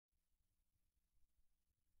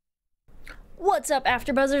What's up,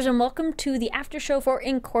 AfterBuzzers, and welcome to the after show for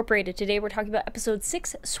Incorporated. Today we're talking about episode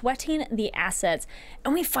 6, Sweating the Assets,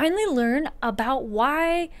 and we finally learn about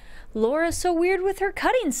why Laura's so weird with her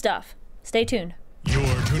cutting stuff. Stay tuned.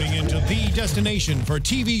 You're tuning into the destination for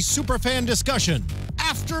TV superfan discussion,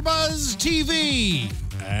 AfterBuzz TV.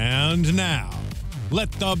 And now,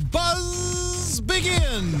 let the buzz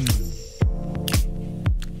begin.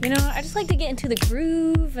 You know, I just like to get into the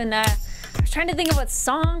groove, and I was trying to think of what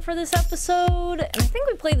song for this episode, and I think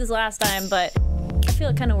we played this last time, but I feel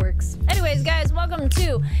it kind of works. Anyways, guys, welcome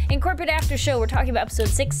to Incorporated After Show. We're talking about episode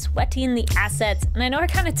 6, Sweating the Assets, and I know I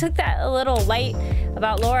kind of took that a little light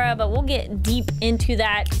about Laura, but we'll get deep into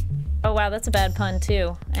that. Oh wow, that's a bad pun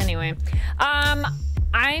too. Anyway,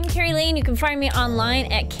 I'm Kari Lane. You can find me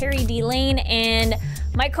online at Kari D Lane, and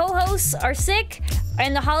my co-hosts are sick,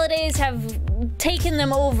 and the holidays have taken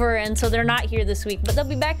them over, and so they're not here this week, but they'll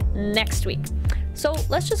be back next week. So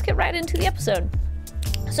let's just get right into the episode.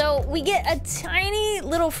 So we get a tiny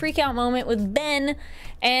little freak out moment with Ben,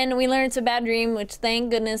 and we learn it's a bad dream, which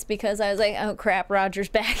thank goodness, because I was like, oh crap, Roger's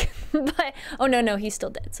back. But oh no, he's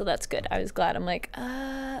still dead, so that's good. I was glad. I'm like,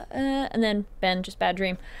 and then Ben, just bad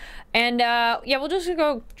dream. And yeah, we'll just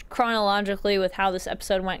go chronologically with how this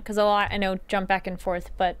episode went, because a lot, I know, jump back and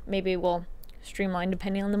forth, but maybe we'll streamline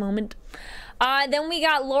depending on the moment. Then we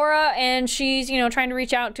got Laura, and she's, you know, trying to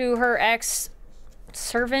reach out to her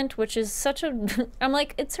ex-servant, which is such a... I'm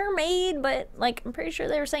like, it's her maid, but, like, I'm pretty sure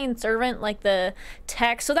they were saying servant, like the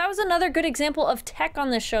tech. So that was another good example of tech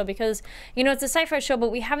on this show, because, you know, it's a sci-fi show,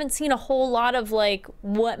 but we haven't seen a whole lot of, like,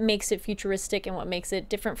 what makes it futuristic and what makes it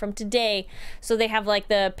different from today. So they have, like,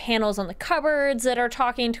 the panels on the cupboards that are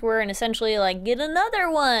talking to her, and essentially, like, get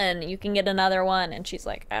another one. You can get another one. And she's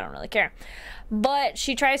like, I don't really care. But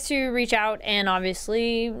she tries to reach out, and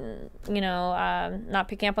obviously, you know, not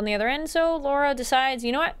picking up on the other end. So Laura decides,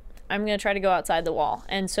 you know what? I'm going to try to go outside the wall.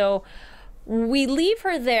 And so we leave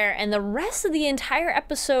her there, and the rest of the entire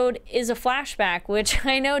episode is a flashback, which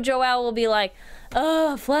I know Joelle will be like,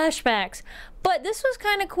 oh, flashbacks. But this was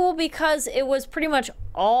kind of cool because it was pretty much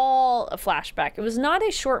all a flashback. It was not a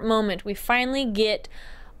short moment. We finally get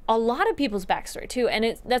a lot of people's backstory too,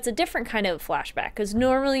 and that's a different kind of flashback, because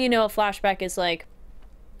normally, you know, a flashback is like,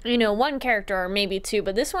 you know, one character or maybe two,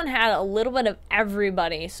 but this one had a little bit of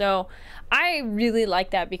everybody. So I really like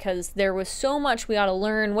that, because there was so much we got to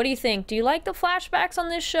learn. What do you think? Do you like the flashbacks on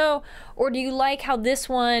this show, or do you like how this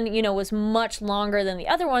one, you know, was much longer than the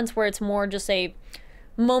other ones, where it's more just a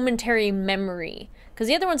momentary memory? Because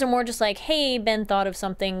the other ones are more just like, hey, Ben thought of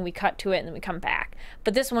something, we cut to it, and then we come back.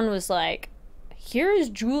 But this one was like, here's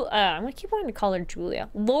I'm gonna keep wanting to call her Julia,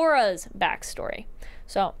 Laura's backstory.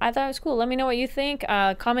 So I thought it was cool. Let me know what you think.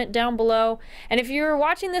 Comment down below. And if you're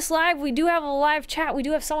watching this live, we do have a live chat. We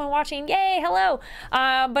do have someone watching. Yay, hello.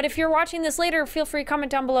 But if you're watching this later, feel free to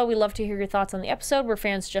comment down below. We love to hear your thoughts on the episode. We're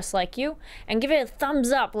fans just like you. And give it a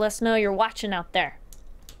thumbs up. Let us know you're watching out there.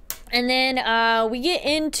 And then we get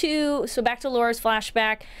into, so back to Laura's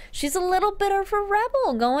flashback. She's a little bit of a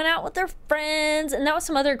rebel, going out with her friends. And that was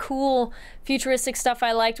some other cool futuristic stuff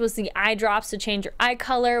I liked, was the eye drops to change your eye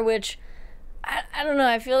color, which, I don't know,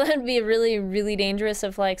 I feel that'd be really, really dangerous.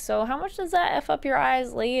 Of like, so how much does that F up your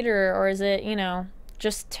eyes later? Or is it, you know,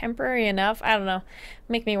 just temporary enough? I don't know.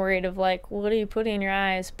 Make me worried of like, what are you putting in your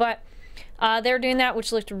eyes? But they were doing that,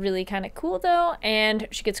 which looked really kind of cool though. And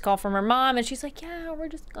she gets a call from her mom, and she's like, yeah, we're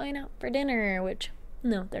just going out for dinner, which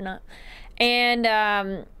no, they're not.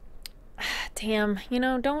 And damn, you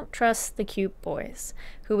know, don't trust the cute boys,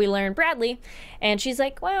 who we learned Bradley. And she's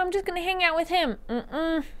like, well, I'm just gonna hang out with him.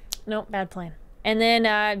 Nope, bad plan. And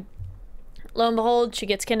then lo and behold, she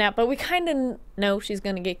gets kidnapped, but we kind of know she's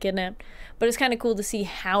gonna get kidnapped. But it's kind of cool to see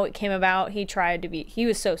how it came about. He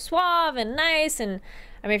was so suave and nice, and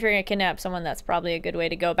I mean, if you're gonna kidnap someone, that's probably a good way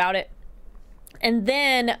to go about it. And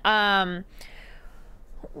then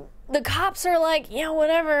the cops are like, yeah,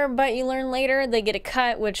 whatever, but you learn later they get a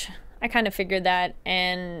cut, which I kind of figured that,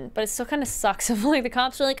 but it still kind of sucks if like the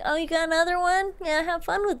cops are like, oh, you got another one? Yeah, have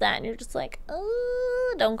fun with that. And you're just like,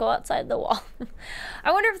 oh, don't go outside the wall.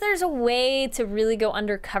 I wonder if there's a way to really go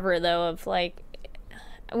undercover though, of like,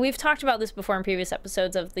 we've talked about this before in previous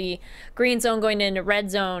episodes of the green zone going into red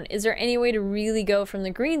zone. Is there any way to really go from the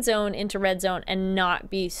green zone into red zone and not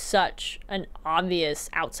be such an obvious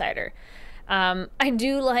outsider? I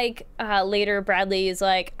do like later Bradley is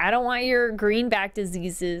like, I don't want your greenback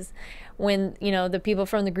diseases, when, you know, the people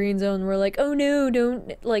from the green zone were like, oh no,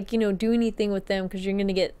 don't, like, you know, do anything with them because you're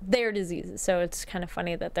gonna get their diseases. So it's kind of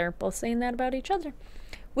funny that they're both saying that about each other.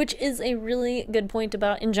 which is a really good point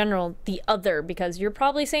about, in general, the other, because you're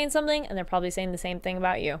probably saying something and they're probably saying the same thing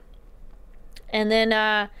about you. And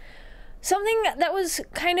then something that was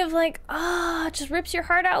kind of like, just rips your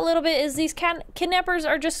heart out a little bit is these kidnappers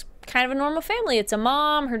are just kind of a normal family. It's a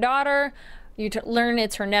mom, her daughter. You learn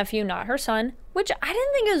it's her nephew, not her son, which I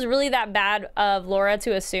didn't think it was really that bad of Laura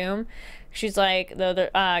to assume. She's like,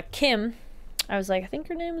 Kim, I was like, I think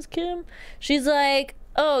her name is Kim. She's like,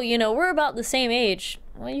 oh, you know, we're about the same age.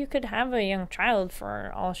 Well, you could have a young child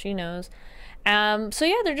for all she knows. So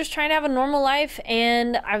yeah, they're just trying to have a normal life.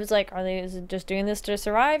 And I was like, are they just doing this to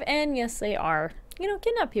survive? And yes, they are. You know,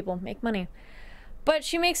 kidnap people, make money. But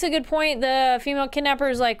she makes a good point. The female kidnapper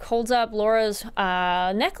is like, holds up Laura's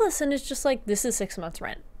necklace and is just like, this is 6 months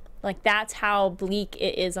rent. Like, that's how bleak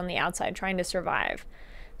it is on the outside, trying to survive.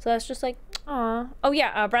 So that's just like, aw. Oh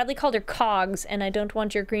yeah, Bradley called her Cogs, and I don't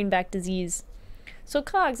want your greenback disease. So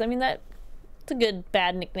Cogs, I mean, that's a good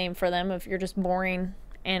bad nickname for them if you're just boring.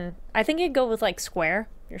 And I think it'd go with like Square.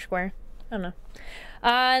 You're Square. I don't know.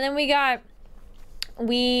 And then we got,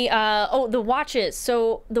 the watches.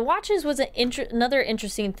 So the watches was another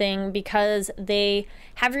interesting thing because they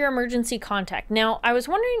have your emergency contact. Now, I was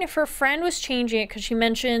wondering if her friend was changing it because she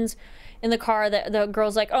mentions in the car that the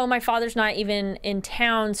girl's like, oh, my father's not even in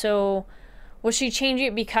town. So was she changing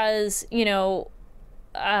it because, you know,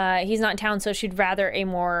 he's not in town, so she'd rather a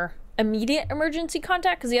more immediate emergency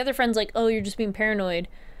contact? Because the other friend's like, oh, you're just being paranoid.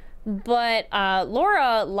 But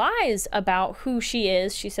Laura lies about who she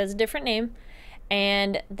is. She says a different name.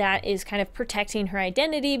 And that is kind of protecting her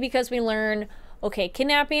identity because we learn, okay,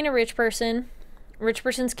 kidnapping a rich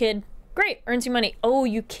person's kid, great, earns you money. Oh,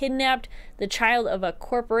 you kidnapped the child of a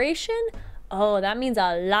corporation? Oh, that means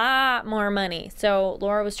a lot more money. So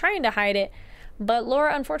Laura was trying to hide it, but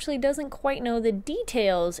Laura unfortunately doesn't quite know the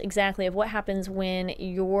details exactly of what happens when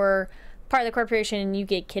you're part of the corporation and you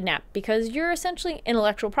get kidnapped, because you're essentially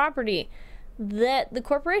intellectual property that the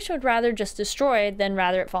corporation would rather just destroy than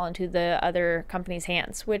rather it fall into the other company's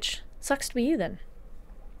hands, which sucks to be you then.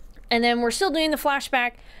 And then we're still doing the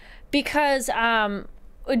flashback because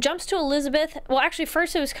it jumps to Elizabeth. Well, actually,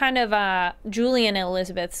 first it was kind of Julian and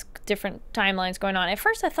Elizabeth's different timelines going on. At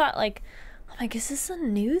first I thought like, I'm like, is this a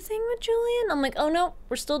new thing with Julian? I'm like, oh no,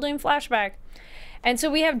 we're still doing flashback. And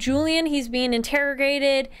so we have Julian, he's being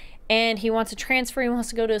interrogated and he wants to transfer. He wants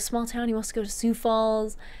to go to a small town. He wants to go to Sioux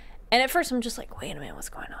Falls. And at first I'm just like, wait a minute, what's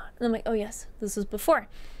going on? And I'm like, oh yes, this is before.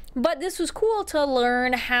 But this was cool to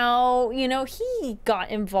learn how, you know, he got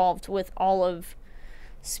involved with all of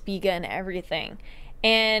Spiga and everything.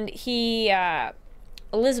 And he,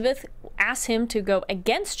 Elizabeth asked him to go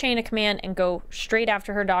against chain of command and go straight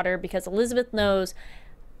after her daughter because Elizabeth knows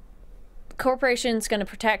the corporation's going to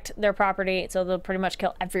protect their property, so they'll pretty much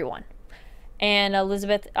kill everyone. And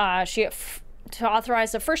Elizabeth, to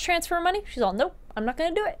authorize the first transfer of money, she's all, nope, I'm not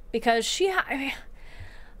going to do it. Because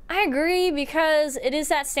I agree, because it is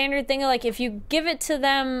that standard thing of like, if you give it to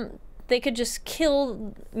them, they could just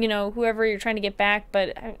kill, you know, whoever you're trying to get back.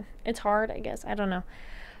 But it's hard, I guess. I don't know.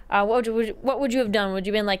 What would you have done? Would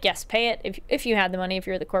you have been like, yes, pay it if you had the money, if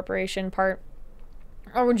you're the corporation part?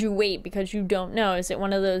 Or would you wait because you don't know? Is it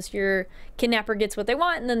one of those your kidnapper gets what they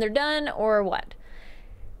want and then they're done, or what?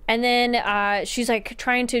 And then she's like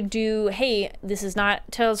trying to do, hey, this is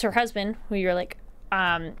not, tells her husband, who you're like,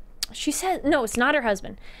 she said, no, it's not her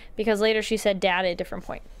husband, because later she said dad at a different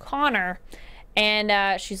point, Connor.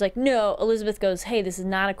 And she's like, no. Elizabeth goes, hey, this is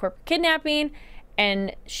not a corporate kidnapping.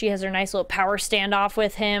 And she has her nice little power standoff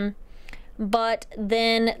with him. But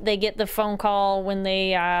then they get the phone call when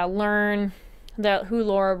they learn who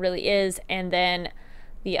Laura really is. And then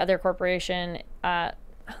the other corporation,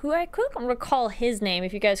 who I couldn't recall his name,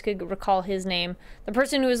 if you guys could recall his name, the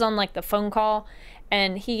person who was on like the phone call,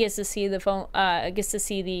 and he gets to see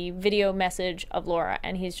the video message of Laura,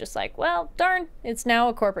 and he's just like, well, darn, it's now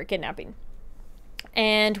a corporate kidnapping.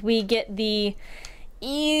 And we get the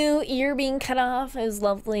ear being cut off. It was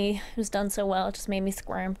lovely. It was done so well. It just made me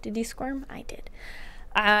squirm. Did you squirm? I did.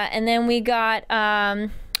 And then we got, oh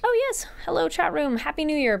yes, hello chat room. Happy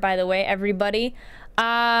New Year, by the way, everybody.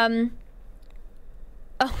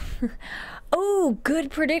 Oh,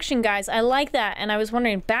 good prediction, guys. I like that. And I was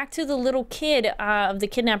wondering, back to the little kid of the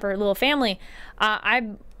kidnapper little family.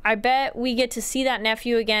 I bet we get to see that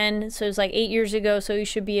nephew again. So it was like 8 years ago, so he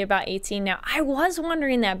should be about 18 now. I was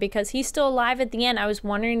wondering that because he's still alive at the end. I was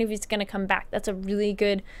wondering if he's going to come back. That's a really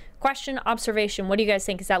good question, observation. What do you guys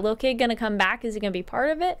think? Is that little kid going to come back? Is he going to be part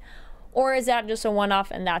of it? Or is that just a one-off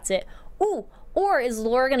and that's it? Ooh, or is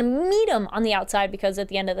Laura going to meet him on the outside, because at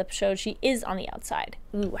the end of the show, she is on the outside?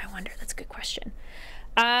 Ooh, I wonder. That's a good question.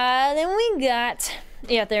 Then we got,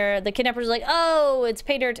 yeah, the kidnappers are like, oh, it's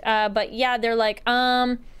pay dirt. But yeah, they're like,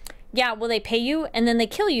 yeah, well, they pay you and then they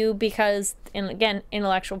kill you because, and again,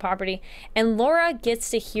 intellectual property. And Laura gets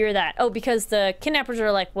to hear that. Oh, because the kidnappers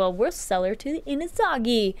are like, well, we'll sell her to the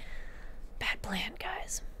Inazagi. Bad plan,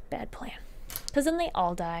 guys. Bad plan. Because then they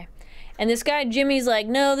all die. And this guy, Jimmy's like,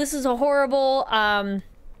 no, this is a horrible,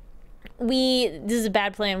 this is a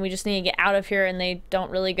bad plan. We just need to get out of here. And they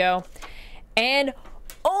don't really go. And,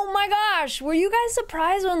 oh my gosh, were you guys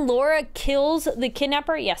surprised when Laura kills the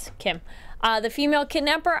kidnapper? Yes, Kim. The female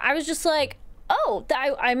kidnapper, I was just like, oh,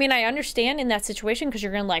 I mean, I understand in that situation because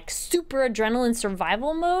you're in like super adrenaline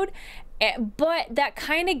survival mode, but that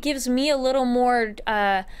kind of gives me a little more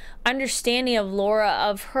understanding of Laura,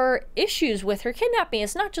 of her issues with her kidnapping.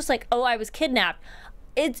 It's not just like, oh, I was kidnapped.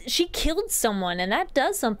 She killed someone, and that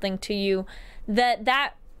does something to you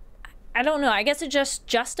that I don't know. I guess it just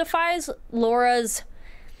justifies Laura's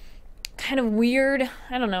kind of weird,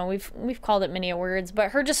 I don't know, we've called it many words,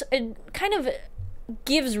 but her just, it kind of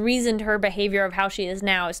gives reason to her behavior of how she is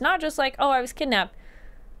now. It's not just like, oh, I was kidnapped.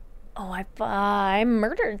 Oh, I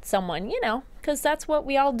murdered someone, you know, because that's what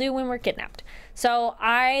we all do when we're kidnapped. So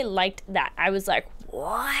I liked that. I was like,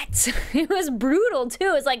 what? It was brutal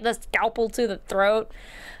too. It's like the scalpel to the throat.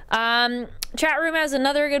 Chat room has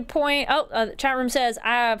another good point. Oh, chat room says,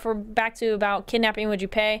 for back to about kidnapping, would you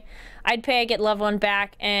pay? I'd pay, get loved one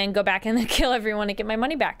back, and go back and then kill everyone and get my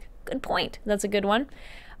money back. Good point. That's a good one.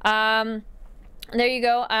 There you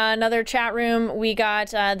go. Another chat room. We got,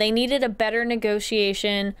 they needed a better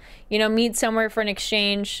negotiation. You know, meet somewhere for an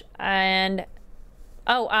exchange. And,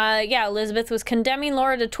 oh, yeah, Elizabeth was condemning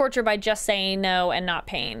Laura to torture by just saying no and not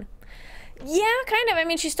paying. Yeah, kind of. I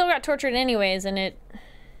mean, she still got tortured anyways, and I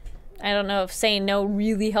don't know if saying no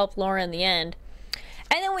really helped Laura in the end.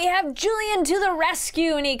 And then we have Julian to the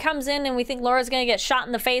rescue, and he comes in, and we think Laura's gonna get shot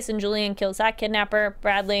in the face, and Julian kills that kidnapper,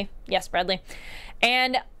 Bradley. Yes, Bradley.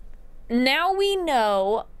 And now we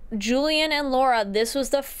know Julian and Laura, this was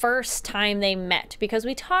the first time they met, because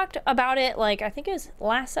we talked about it, like, I think it was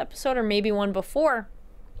last episode or maybe one before,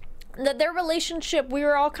 that their relationship, we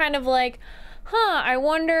were all kind of like, huh, I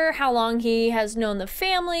wonder how long he has known the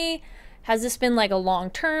family. Has this been like a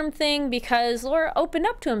long-term thing? Because Laura opened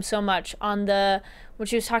up to him so much on when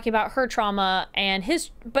she was talking about her trauma and his,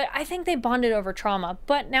 but I think they bonded over trauma.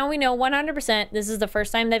 But now we know 100% this is the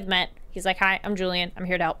first time they've met. He's like, hi, I'm Julian. I'm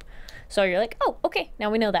here to help. So you're like, oh, okay,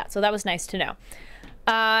 now we know that. So that was nice to know.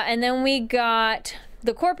 And then we got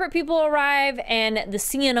the corporate people arrive and the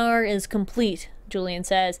CNR is complete, Julian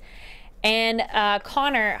says. And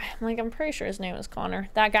Connor, I'm pretty sure his name is Connor.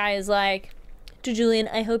 That guy is like, to Julian,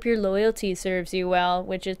 I hope your loyalty serves you well,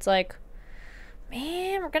 which it's like,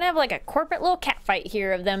 man, we're gonna have like a corporate little cat fight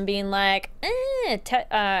here of them being like,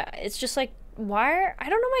 it's just like, why? I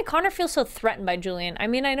don't know why Connor feels so threatened by Julian. I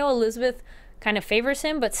mean, I know Elizabeth kind of favors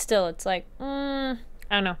him, but still, it's like, I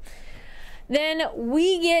don't know. Then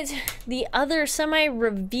we get the other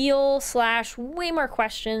semi-reveal / way more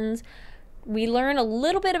questions. We learn a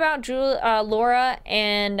little bit about Laura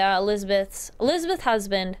and Elizabeth's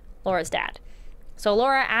husband, Laura's dad. So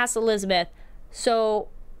Laura asks Elizabeth, so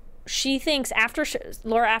she thinks after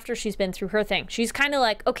she's been through her thing, she's kind of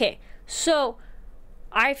like, okay, so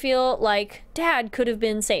I feel like dad could have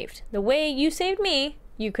been saved. The way you saved me,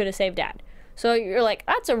 you could have saved dad. So you're like,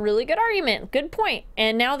 that's a really good argument. Good point.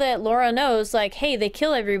 And now that Laura knows, like, hey, they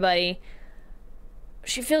kill everybody,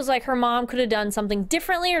 she feels like her mom could have done something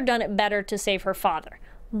differently or done it better to save her father.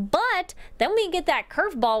 But then we get that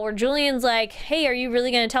curveball where Julian's like, hey, are you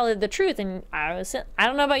really going to tell her the truth? And I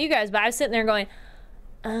don't know about you guys, but I was sitting there going,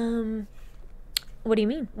 what do you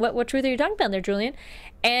mean? What truth are you talking about there, Julian?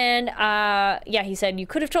 And yeah, he said, you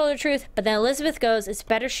could have told her the truth. But then Elizabeth goes, it's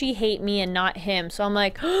better she hate me and not him. So I'm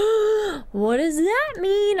like, what does that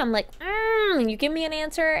mean? I'm like, you give me an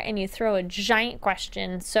answer and you throw a giant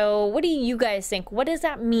question. So what do you guys think? What does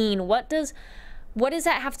that mean? What does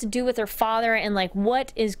that have to do with her father, and like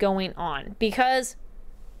what is going on? Because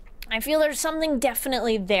I feel there's something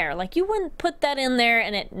definitely there. Like you wouldn't put that in there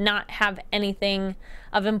and it not have anything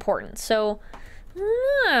of importance. So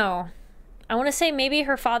no, I want to say maybe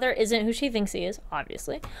her father isn't who she thinks he is,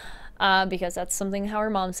 obviously, because that's something how her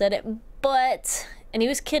mom said it. And he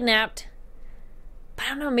was kidnapped. But I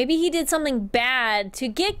don't know, maybe he did something bad to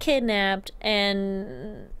get kidnapped,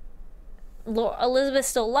 and Elizabeth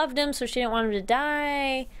still loved him, so she didn't want him to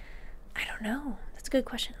die. I don't know. That's a good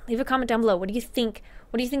question. Leave a comment down below. What do you think?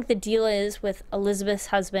 What do you think the deal is with Elizabeth's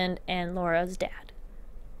husband and Laura's dad?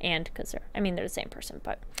 And because they're the same person,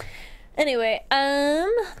 but anyway,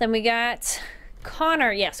 then we got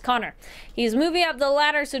Connor. Yes, Connor. He's moving up the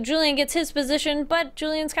ladder, so Julian gets his position, but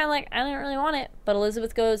Julian's kind of like, I don't really want it. But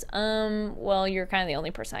Elizabeth goes, well, you're kind of the only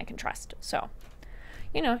person I can trust, so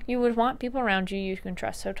you know, you would want people around you you can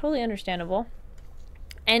trust. So totally understandable.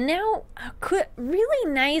 And now a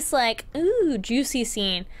really nice, like, ooh, juicy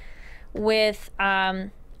scene with,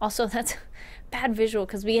 also that's bad visual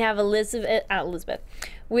because we have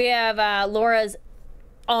we have Laura's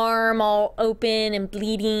arm all open and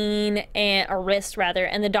bleeding, and a wrist rather,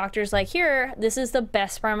 and the doctor's like, here, this is the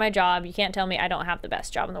best part of my job. You can't tell me I don't have the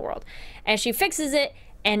best job in the world. And she fixes it,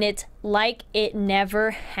 and it's like it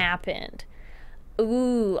never happened.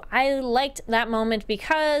 Ooh, I liked that moment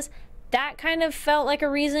because that kind of felt like a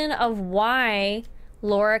reason of why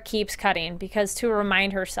Laura keeps cutting, because to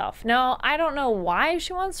remind herself. Now, I don't know why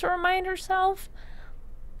she wants to remind herself.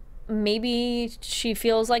 Maybe she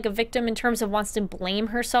feels like a victim in terms of wants to blame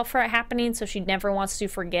herself for it happening, so she never wants to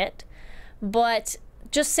forget. But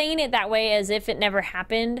just saying it that way as if it never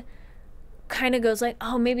happened kind of goes like,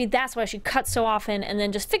 oh, maybe that's why she cuts so often and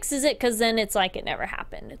then just fixes it, because then it's like it never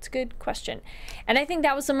happened. It's a good question. And I think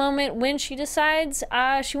that was the moment when she decides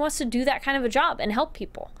she wants to do that kind of a job and help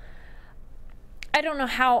people. I don't know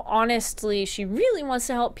how honestly she really wants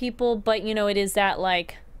to help people, but you know, it is that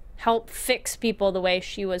like help fix people the way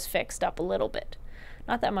she was fixed up a little bit.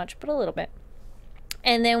 Not that much, but a little bit.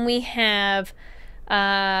 And then we have,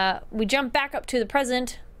 we jump back up to the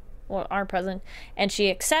present, well, our present, and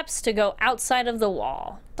she accepts to go outside of the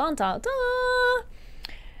wall. Dun, dun, dun.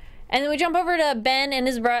 And then we jump over to Ben and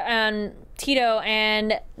his brother, Tito,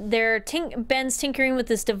 and Ben's tinkering with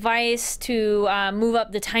this device to move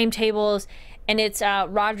up the timetables, and it's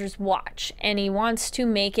Roger's watch, and he wants to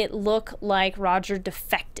make it look like Roger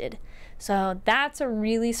defected. So that's a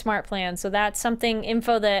really smart plan. So that's something,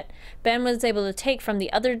 info that Ben was able to take from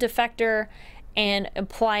the other defector and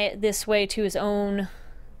apply it this way to his own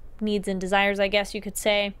needs and desires, I guess you could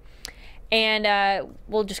say. And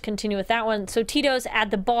we'll just continue with that one. So Tito's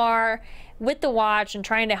at the bar with the watch and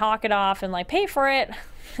trying to hawk it off and like pay for it.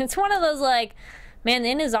 It's one of those like, man, the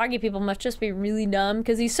Inazagi people must just be really dumb,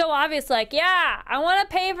 because he's so obvious like, yeah, I want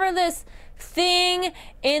to pay for this thing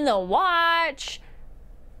in the watch.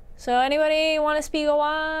 So anybody want to speak a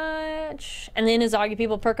watch? And the Inazagi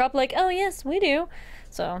people perk up like, oh yes, we do.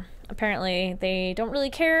 So apparently they don't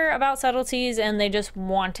really care about subtleties, and they just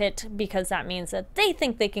want it because that means that they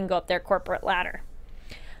think they can go up their corporate ladder.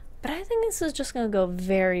 But I think this is just going to go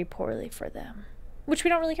very poorly for them, which we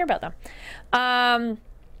don't really care about them.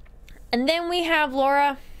 And then we have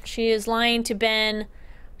Laura. She is lying to Ben.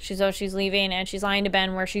 She's leaving, and she's lying to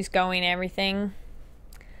Ben where she's going and everything.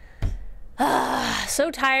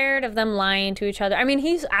 So tired of them lying to each other. I mean,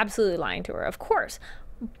 he's absolutely lying to her, of course.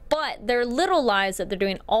 But they're little lies that they're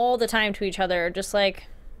doing all the time to each other. Just like,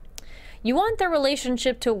 you want their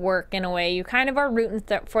relationship to work in a way. You kind of are rooting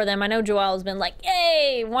for them. I know Joelle has been like,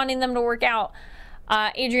 yay, wanting them to work out.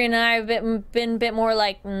 Adrian and I have been a bit more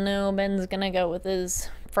like, no, Ben's going to go with his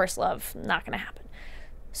first love. Not going to happen.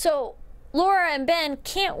 So Laura and Ben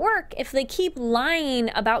can't work if they keep lying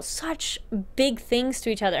about such big things to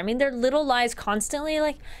each other. I mean, they're little lies constantly,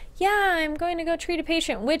 like, yeah, I'm going to go treat a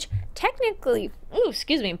patient, which technically, ooh,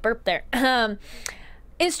 excuse me, burp there,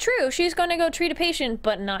 is true. She's going to go treat a patient,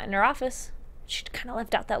 but not in her office. She kind of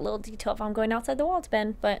left out that little detail of I'm going outside the walls,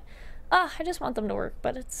 Ben, but I just want them to work,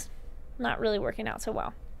 but it's not really working out so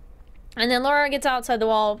well. And then Laura gets outside the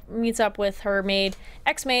wall, meets up with her maid,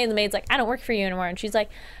 ex-maid, and the maid's like, I don't work for you anymore. And she's like,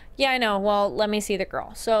 yeah, I know. Well, let me see the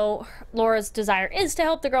girl. So Laura's desire is to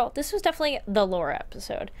help the girl. This was definitely the Laura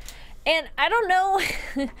episode. And I don't know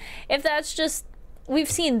if that's just,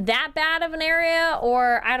 we've seen that bad of an area,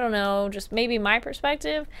 or I don't know, just maybe my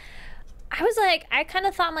perspective. I was like, I kind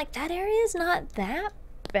of thought, I'm like, that area is not that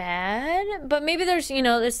bad. But maybe there's, you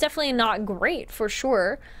know, it's definitely not great for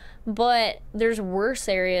sure. But there's worse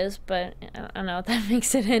areas, but I don't know if that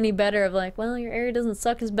makes it any better of like, well, your area doesn't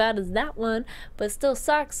suck as bad as that one, but it still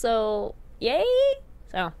sucks, so yay?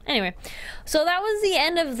 So anyway, so that was the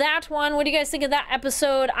end of that one. What do you guys think of that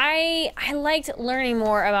episode? I liked learning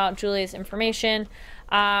more about Julia's information.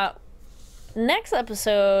 Next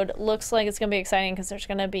episode looks like it's going to be exciting because there's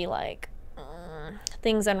going to be like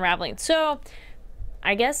things unraveling. So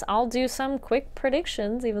I guess I'll do some quick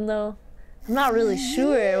predictions, even though I'm not really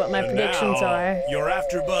sure what my predictions are. Your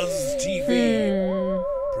AFTERBUZZ TV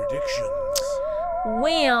predictions.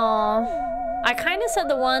 Well, I kind of said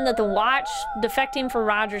the one that the watch defecting for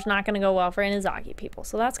Roger's not going to go well for Inazagi people.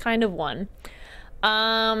 So that's kind of one.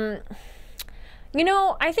 You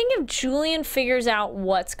know, I think if Julian figures out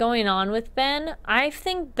what's going on with Ben, I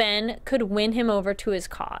think Ben could win him over to his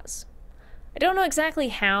cause. I don't know exactly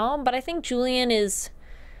how, but I think Julian is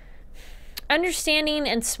understanding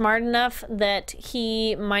and smart enough that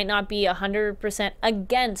he might not be 100%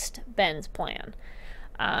 against Ben's plan.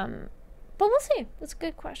 But we'll see. That's a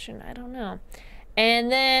good question. I don't know.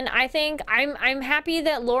 And then I think I'm happy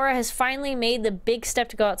that Laura has finally made the big step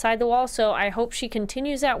to go outside the wall. So I hope she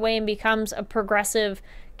continues that way and becomes a progressive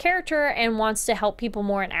character and wants to help people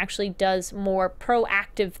more and actually does more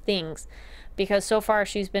proactive things. Because so far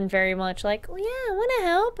she's been very much like, oh yeah, I want to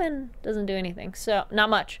help, and doesn't do anything. So not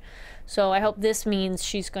much. So I hope this means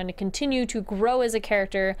she's going to continue to grow as a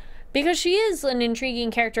character, because she is an intriguing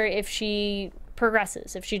character if she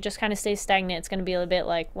progresses. If she just kind of stays stagnant, it's going to be a little bit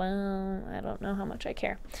like, well, I don't know how much I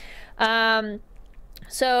care. Chat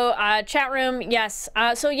room, yes.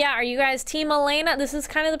 So yeah, are you guys Team Elena? This is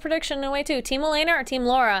kind of the prediction in a way too. Team Elena or Team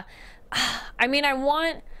Laura? I mean, I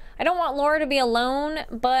don't want Laura to be alone,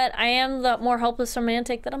 but I am the more hopeless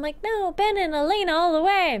romantic that I'm like, no, Ben and Elena all the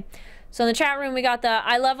way. So in the chat room, we got the,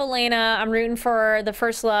 I love Elena, I'm rooting for the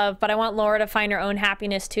first love, but I want Laura to find her own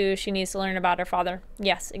happiness too. She needs to learn about her father.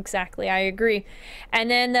 Yes, exactly, I agree.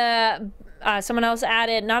 And then someone else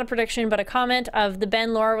added, not a prediction, but a comment of the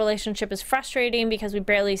Ben-Laura relationship is frustrating because we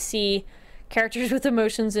barely see characters with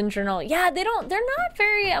emotions in general. Yeah, they're not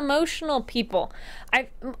very emotional people.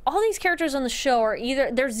 All these characters on the show are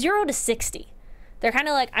either, they're 0 to 60. They're kind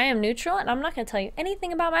of like, I am neutral and I'm not going to tell you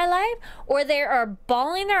anything about my life, or they are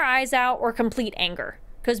bawling their eyes out or complete anger.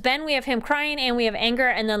 Because Ben, we have him crying and we have anger,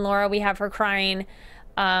 and then Laura, we have her crying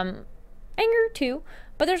anger too.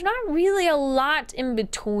 But there's not really a lot in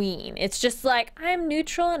between. It's just like, I'm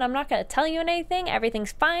neutral and I'm not going to tell you anything.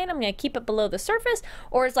 Everything's fine. I'm going to keep it below the surface.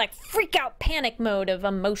 Or it's like freak out panic mode of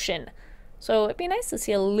emotion. So it'd be nice to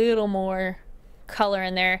see a little more color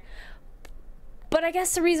in there. But I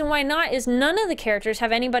guess the reason why not is none of the characters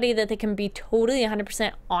have anybody that they can be totally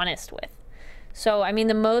 100% honest with. So, I mean,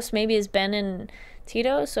 the most maybe is Ben and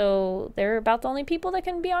Tito, so they're about the only people that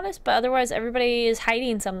can be honest. But otherwise, everybody is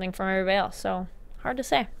hiding something from everybody else, so hard to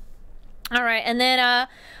say. All right, and then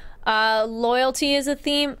loyalty is a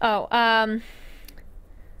theme.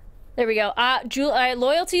 There we go.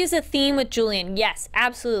 Loyalty is a theme with Julian. Yes,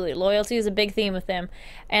 absolutely. Loyalty is a big theme with him.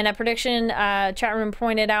 And a prediction, chat room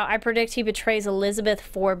pointed out, I predict he betrays Elizabeth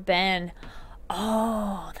for Ben.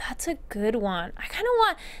 Oh, that's a good one. I kind of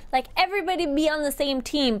want, like, everybody to be on the same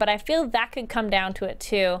team, but I feel that could come down to it,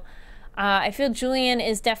 too. I feel Julian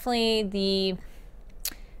is definitely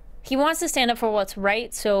he wants to stand up for what's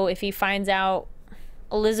right, so if he finds out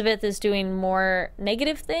Elizabeth is doing more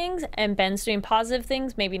negative things and Ben's doing positive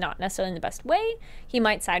things, maybe not necessarily in the best way, he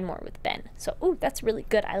might side more with Ben. So, ooh, that's really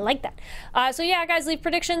good. I like that. So yeah, guys, leave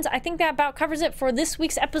predictions. I think that about covers it for this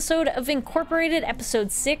week's episode of Incorporated,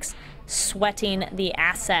 episode 6, Sweating the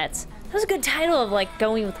Assets. That was a good title of, like,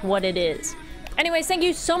 going with what it is. Anyways, thank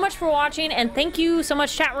you so much for watching, and thank you so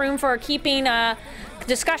much, chat room, for keeping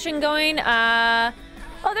discussion going.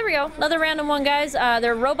 Oh, there we go. Another random one, guys.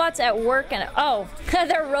 They're robots at work and... Oh,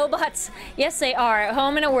 they're robots. Yes, they are. At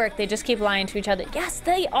home and at work, they just keep lying to each other. Yes,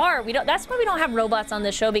 they are. That's why we don't have robots on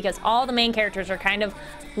this show, because all the main characters are kind of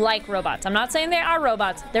like robots. I'm not saying they are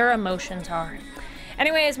robots. Their emotions are.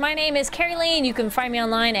 Anyways, my name is Kari Lane. You can find me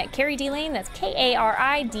online at Kari D Lane. That's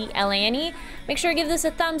K-A-R-I-D-L-A-N-E. Make sure to give this a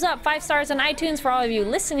thumbs up, 5 stars on iTunes for all of you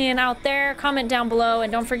listening out there. Comment down below,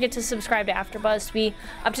 and don't forget to subscribe to AfterBuzz to be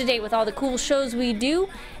up to date with all the cool shows we do.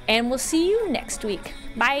 And we'll see you next week.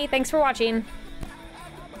 Bye. Thanks for watching.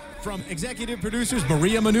 From executive producers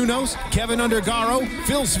Maria Menounos, Kevin Undergaro,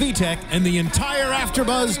 Phil Svitek, and the entire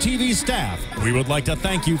AfterBuzz TV staff, we would like to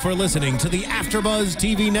thank you for listening to the AfterBuzz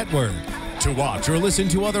TV network. To watch or listen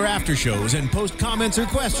to other after shows and post comments or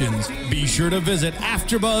questions, be sure to visit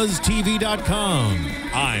AfterBuzzTV.com.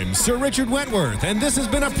 I'm Sir Richard Wentworth, and this has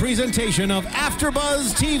been a presentation of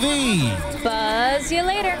AfterBuzz TV. Buzz you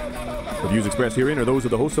later. The views expressed herein are those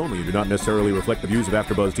of the hosts only and do not necessarily reflect the views of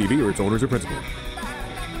AfterBuzz TV or its owners or principals.